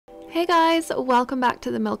Hey guys, welcome back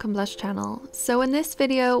to the Milk and Blush channel. So in this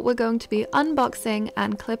video, we're going to be unboxing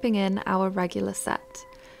and clipping in our regular set.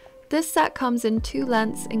 This set comes in two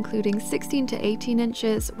lengths, including 16 to 18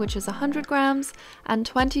 inches, which is 100 grams, and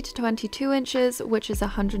 20 to 22 inches, which is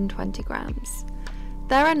 120 grams.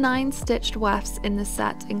 There are 9 stitched wefts in the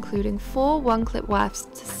set, including 4 one-clip wefts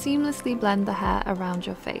to seamlessly blend the hair around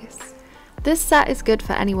your face. This set is good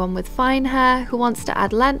for anyone with fine hair who wants to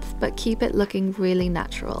add length but keep it looking really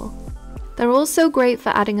natural. They're also great for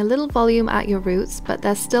adding a little volume at your roots, but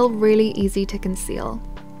they're still really easy to conceal.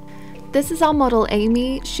 This is our model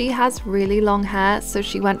Amy. She has really long hair, so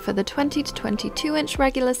she went for the 20 to 22 inch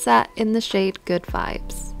regular set in the shade Good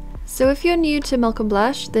Vibes. So if you're new to Milk and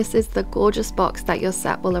Blush, this is the gorgeous box that your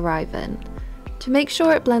set will arrive in. To make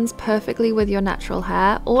sure it blends perfectly with your natural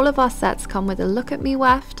hair, all of our sets come with a Look at Me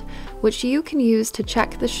weft, which you can use to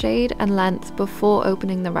check the shade and length before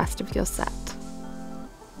opening the rest of your set.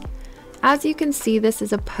 As you can see, this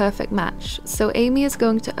is a perfect match, so Amy is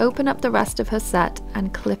going to open up the rest of her set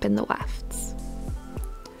and clip in the wefts.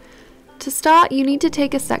 To start, you need to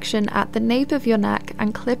take a section at the nape of your neck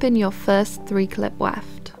and clip in your first 3-clip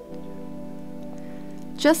weft.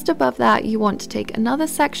 Just above that, you want to take another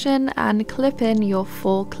section and clip in your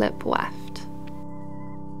 4-clip weft.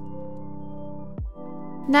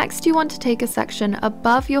 Next, you want to take a section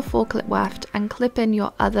above your 4-clip weft and clip in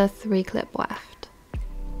your other 3-clip weft.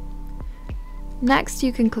 Next,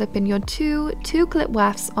 you can clip in your 2-clip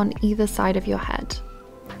wefts on either side of your head.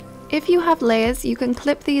 If you have layers, you can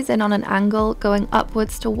clip these in on an angle going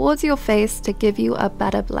upwards towards your face to give you a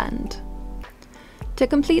better blend. To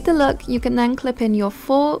complete the look, you can then clip in your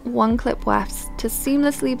 4 one-clip wefts to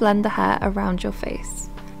seamlessly blend the hair around your face.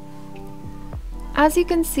 As you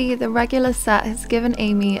can see, the regular set has given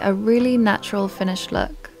Amy a really natural finished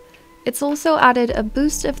look. It's also added a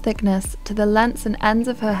boost of thickness to the lengths and ends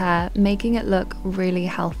of her hair, making it look really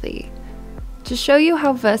healthy. To show you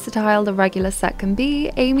how versatile the regular set can be,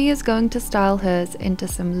 Amy is going to style hers into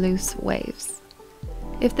some loose waves.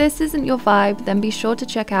 If this isn't your vibe, then be sure to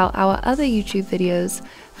check out our other YouTube videos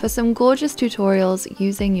for some gorgeous tutorials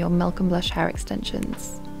using your Milk and Blush hair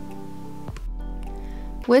extensions.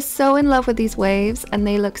 We're so in love with these waves and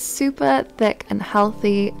they look super thick and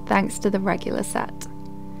healthy thanks to the regular set.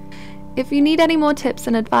 If you need any more tips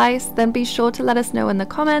and advice, then be sure to let us know in the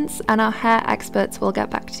comments and our hair experts will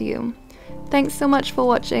get back to you. Thanks so much for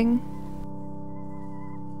watching.